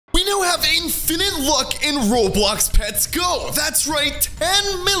have infinite luck in Roblox Pets Go. That's right,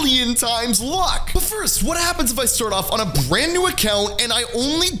 10 million times luck. But first, what happens if I start off on a brand new account and I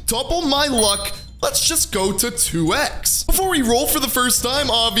only double my luck? Let's just go to 2x. Before we roll for the first time,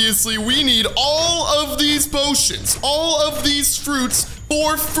 obviously, we need all of these potions, all of these fruits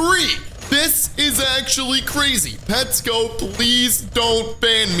for free. This is actually crazy. Pets Go, please don't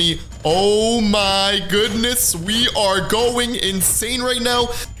ban me. Oh my goodness, we are going insane right now.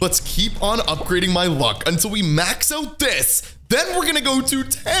 Let's keep on upgrading my luck until we max out this. Then we're gonna go to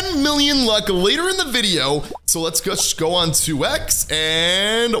 10 million luck later in the video. So let's just go on 2x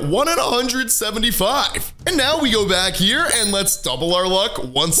and 1 in 175. And now we go back here and let's double our luck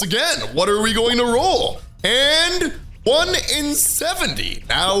once again. What are we going to roll? And 1 in 70.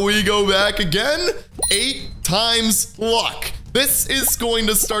 Now we go back again. 8 times luck. This is going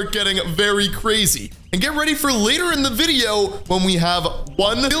to start getting very crazy. And get ready for later in the video when we have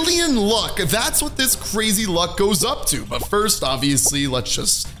 1 billion luck. That's what this crazy luck goes up to. But first, obviously, let's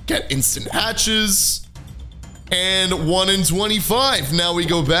just get instant hatches. And 1 in 25. Now we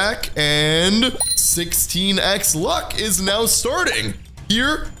go back and 16x luck is now starting.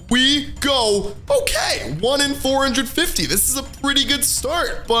 Here we go. Okay, 1 in 450. This is a pretty good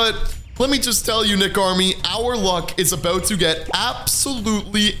start, but let me just tell you, Nick Army, our luck is about to get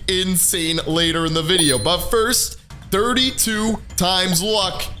absolutely insane later in the video. But first, 32 times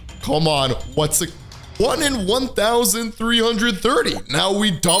luck. Come on, what's it? 1 in 1,330. Now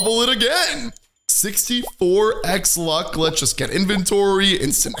we double it again. 64x luck. Let's just get inventory,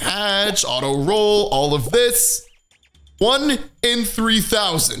 instant hatch, auto roll, all of this. 1 in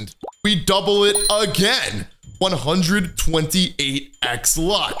 3,000. We double it again. 128x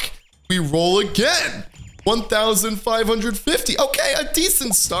luck. We roll again. 1,550. Okay, a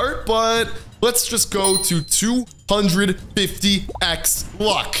decent start, but let's just go to 250x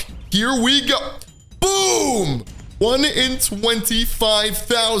luck. Here we go. Boom! 1 in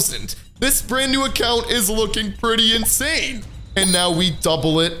 25,000. This brand new account is looking pretty insane. And now we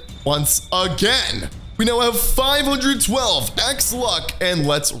double it once again. We now have 512x luck, and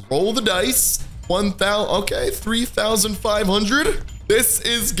let's roll the dice. 1,000, okay, 3,500. This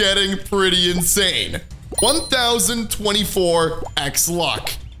is getting pretty insane. 1,024x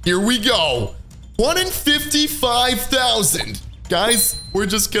luck. Here we go. 1 in 55,000. Guys, we're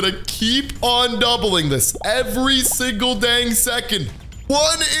just gonna keep on doubling this every single dang second.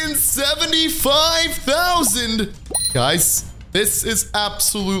 1 in 75,000. Guys, this is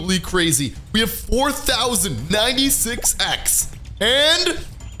absolutely crazy. We have 4,096x. And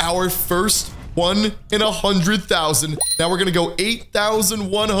our first 1 in 100,000. Now we're gonna go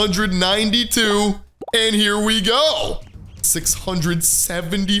 8,192. And here we go.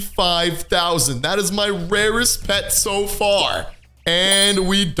 675,000. That is my rarest pet so far. And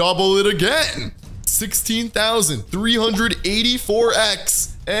we double it again.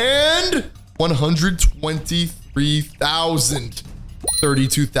 16,384x. And 123,000.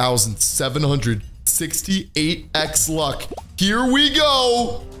 32,768x luck. Here we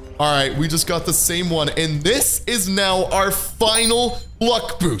go. All right, we just got the same one. And this is now our final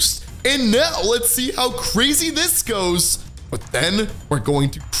luck boost. And now let's see how crazy this goes. But then we're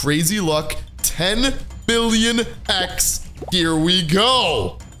going to crazy luck 10 billion X. Here we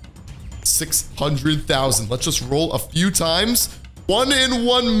go. 600,000. Let's just roll a few times. 1 in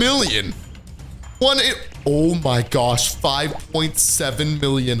 1 million. 1 in, oh my gosh, 5.7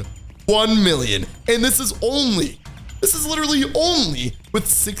 million. 1 million. And this is literally only with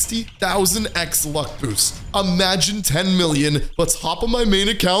 60,000 X luck boost. Imagine 10 million. Let's hop on my main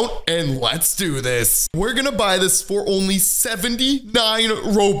account and let's do this. We're gonna buy this for only 79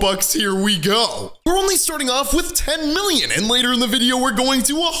 Robux. Here we go. We're only starting off with 10 million, and later in the video, we're going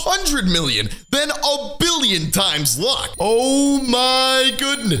to 100 million, then 1 billion times luck. Oh my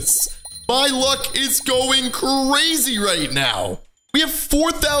goodness. My luck is going crazy right now. We have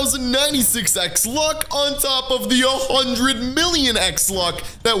 4,096x luck on top of the 100 million X luck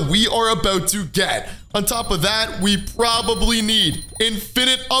that we are about to get. On top of that, we probably need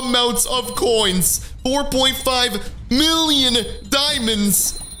infinite amounts of coins, 4.5 million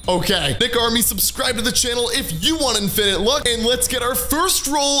diamonds. Okay, Nick Army, subscribe to the channel if you want infinite luck, and let's get our first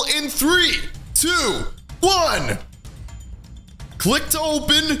roll in 3, 2, 1. Click to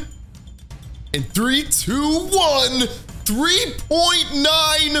open. In 3, 2, 1.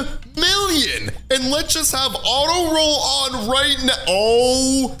 3.9 million. And let's just have auto roll on right now.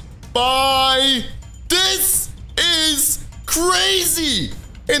 Oh my, this is crazy.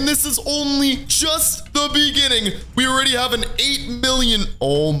 And this is only just the beginning. We already have an 8 million.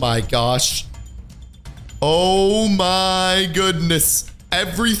 Oh my gosh. Oh my goodness.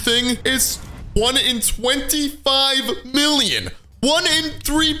 everything is 1 in 25 million. 1 in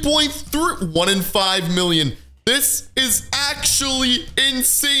 3.3, 1 in 5 million. This is actually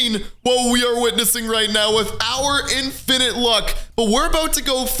insane what we are witnessing right now with our infinite luck. But we're about to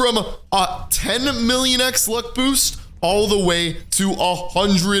go from a 10 million X luck boost all the way to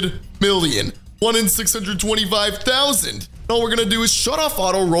 100 million. 1 in 625,000. All we're gonna do is shut off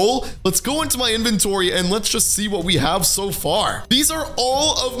auto roll. Let's go into my inventory and let's just see what we have so far. These are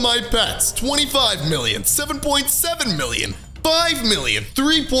all of my pets. 25 million, 7.7 million, 5 million,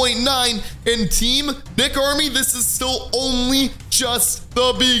 3.9, and Team Nick Army, this is still only just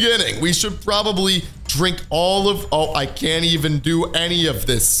the beginning. We should probably drink all of, oh, I can't even do any of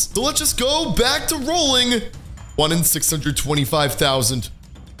this. So let's just go back to rolling. 1 in 625,000.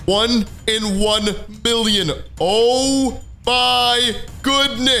 1 in 1 million. Oh my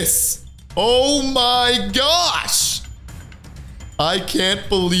goodness. Oh my gosh. I can't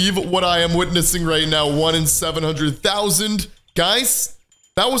believe what I am witnessing right now. 1 in 700,000. Guys,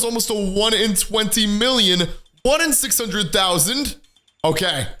 that was almost a 1 in 20 million. 1 in 600,000.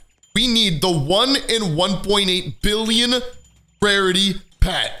 Okay, we need the 1 in 1.8 billion rarity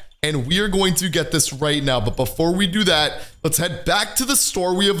pet. And we are going to get this right now. But before we do that, let's head back to the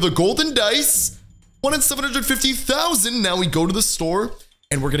store. We have the golden dice. 1 in 750,000. Now we go to the store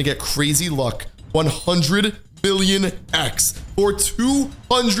and we're going to get crazy luck. 100 billion X for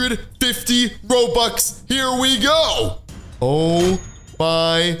 250 Robux. Here we go. Oh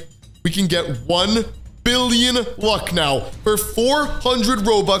my. We can get 1 billion luck now for 400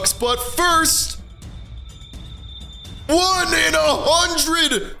 Robux. But first, 1 in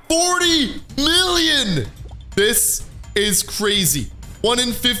 140 million. This is crazy. 1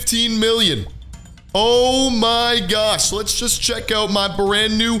 in 15 million. Oh my gosh. Let's just check out my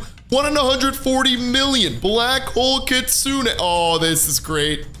brand new 1 in 140 million Black Hole Kitsune. Oh, this is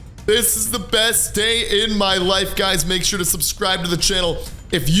great. This is the best day in my life, guys. Make sure to subscribe to the channel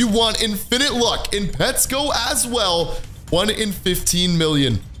if you want infinite luck in Pets Go as well. 1 in 15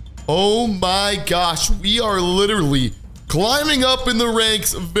 million. Oh my gosh. We are literally climbing up in the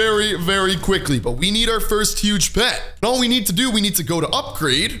ranks very, very quickly, but we need our first huge pet. And all we need to do, we need to go to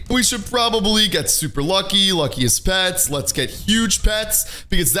upgrade. We should probably get super lucky, luckiest pets. Let's get huge pets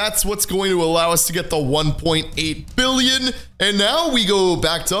because that's what's going to allow us to get the 1.8 billion. And now we go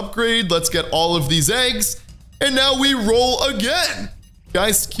back to upgrade. Let's get all of these eggs. And now we roll again.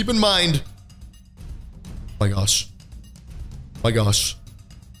 Guys, keep in mind. Oh my gosh. Oh my gosh.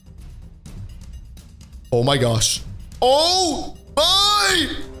 Oh my gosh. Oh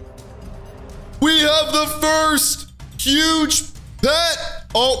my! We have the first huge pet.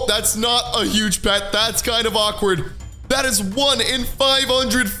 Oh, that's not a huge pet. That's kind of awkward. That is 1 in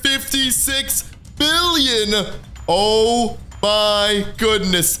 556 billion. Oh my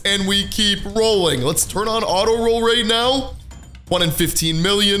goodness. And we keep rolling. Let's turn on auto roll right now. 1 in 15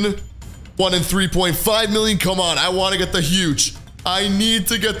 million. 1 in 3.5 million. Come on. I want to get the huge. I need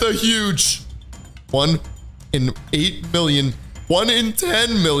to get the huge. 1 in 8 million, 1 in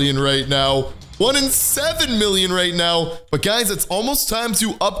 10 million right now, 1 in 7 million right now. But guys, it's almost time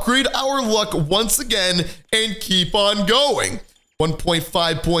to upgrade our luck once again and keep on going.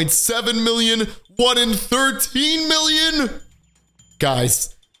 1.5.7 million, 1 in 13 million.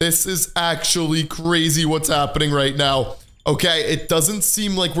 Guys, this is actually crazy what's happening right now. Okay, it doesn't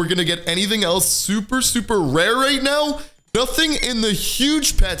seem like we're gonna get anything else super, super rare right now. Nothing in the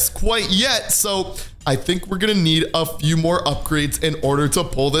huge pets quite yet, so I think we're gonna need a few more upgrades in order to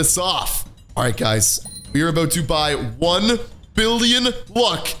pull this off. All right, guys, we are about to buy 1 billion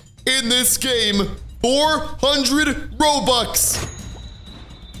luck in this game, 400 Robux.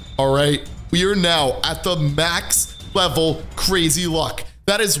 All right, we are now at the max level crazy luck.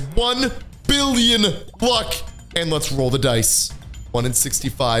 That is 1 billion luck. And let's roll the dice. 1 in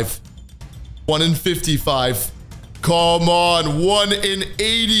 65, 1 in 55. Come on, 1 in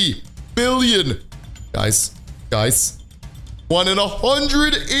 80 billion. Guys. 1 in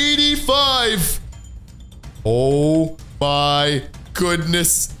 185. Oh my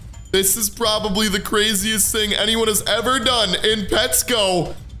goodness. This is probably the craziest thing anyone has ever done in Pets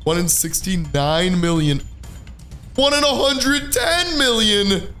Go. 1 in 69 million. 1 in 110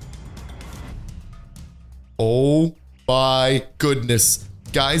 million. Oh my goodness.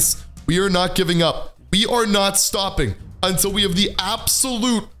 Guys, we are not giving up. We are not stopping until we have the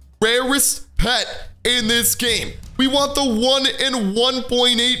absolute rarest pet in this game. We want the 1 in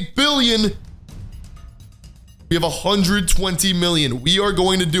 1.8 billion. We have 120 million. We are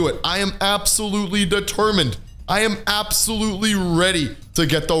going to do it. I am absolutely determined. I am absolutely ready to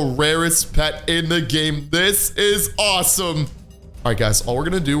get the rarest pet in the game. This is awesome. All right, guys, all we're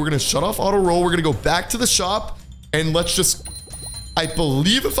gonna do, we're gonna shut off auto roll. We're gonna go back to the shop and let's just, I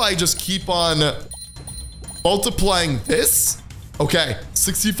believe if I just keep on multiplying this, okay,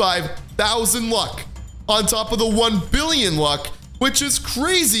 65,000 luck on top of the 1 billion luck, which is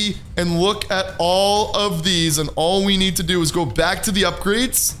crazy. And look at all of these. And all we need to do is go back to the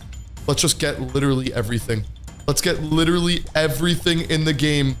upgrades. Let's just get literally everything. Let's get literally everything in the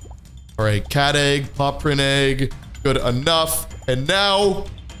game. All right, cat egg, pop print egg, good enough. And now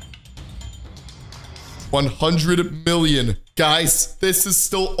 100 million. Guys, this is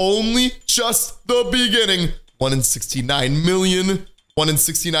still only just the beginning. 1 in 69 million. 1 in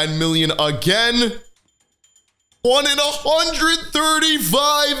 69 million again. 1 in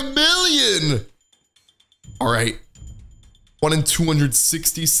 135 million. All right. 1 in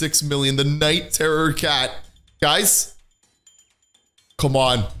 266 million. The Night Terror Cat. Guys, come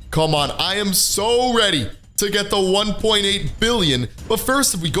on. Come on. I am so ready to get the 1.8 billion. But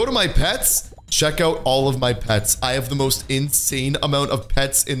first, if we go to my pets, check out all of my pets. I have the most insane amount of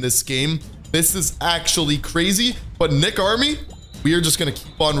pets in this game. This is actually crazy. But Nick Army, we are just going to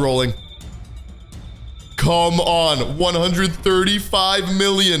keep on rolling. Come on. 135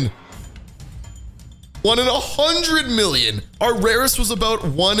 million. 1 in 100 million. Our rarest was about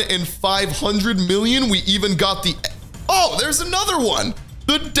 1 in 500 million. We even got the... Oh, there's another one.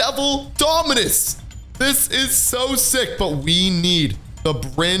 The Devil Dominus. This is so sick, but we need the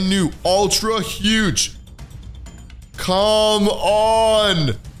brand new ultra huge. Come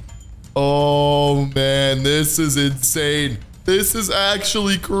on. Oh, man, this is insane. This is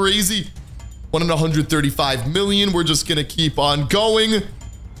actually crazy. 1 in 135 million. We're just going to keep on going.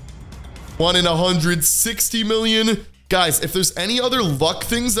 1 in 160 million. Guys, if there's any other luck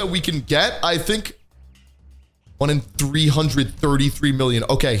things that we can get, I think 1 in 333 million.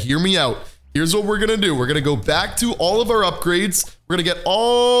 Okay, hear me out. Here's what we're going to do. We're going to go back to all of our upgrades. We're going to get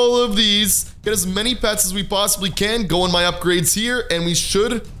all of these, get as many pets as we possibly can, go in my upgrades here, and we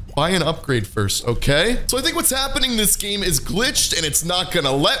should buy an upgrade first, okay? So I think what's happening in this game is glitched, and it's not going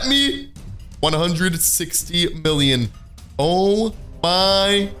to let me. 160 million. Oh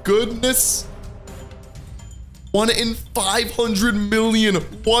my goodness. 1 in 500 million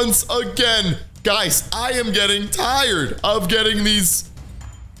once again. Guys, I am getting tired of getting these.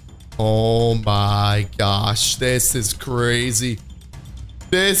 Oh my gosh, this is crazy.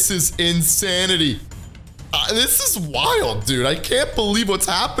 This is insanity. This is wild, dude. I can't believe what's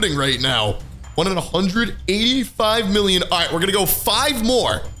happening right now. 1 in 185 million. All right, we're gonna go 5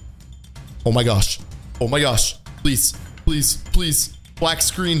 more. Oh my gosh. Oh my gosh. Please, please, please. Black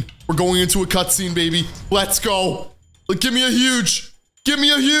screen. We're going into a cutscene, baby. Let's go. Give me a huge. Give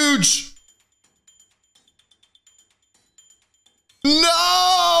me a huge.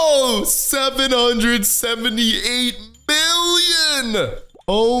 No! 778 million.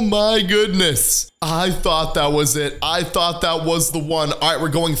 Oh my goodness. I thought that was it. I thought that was the one. All right, we're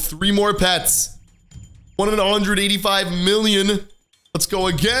going 3 more pets. 1 in 185 million. Let's go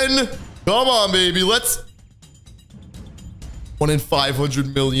again. Come on, baby. Let's... 1 in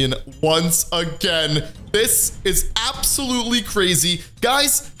 500 million once again. This is absolutely crazy.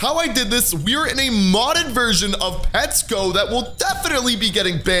 Guys, how I did this, we're in a modded version of Pets Go that will definitely be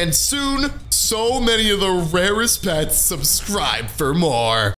getting banned soon. So many of the rarest pets. Subscribe for more.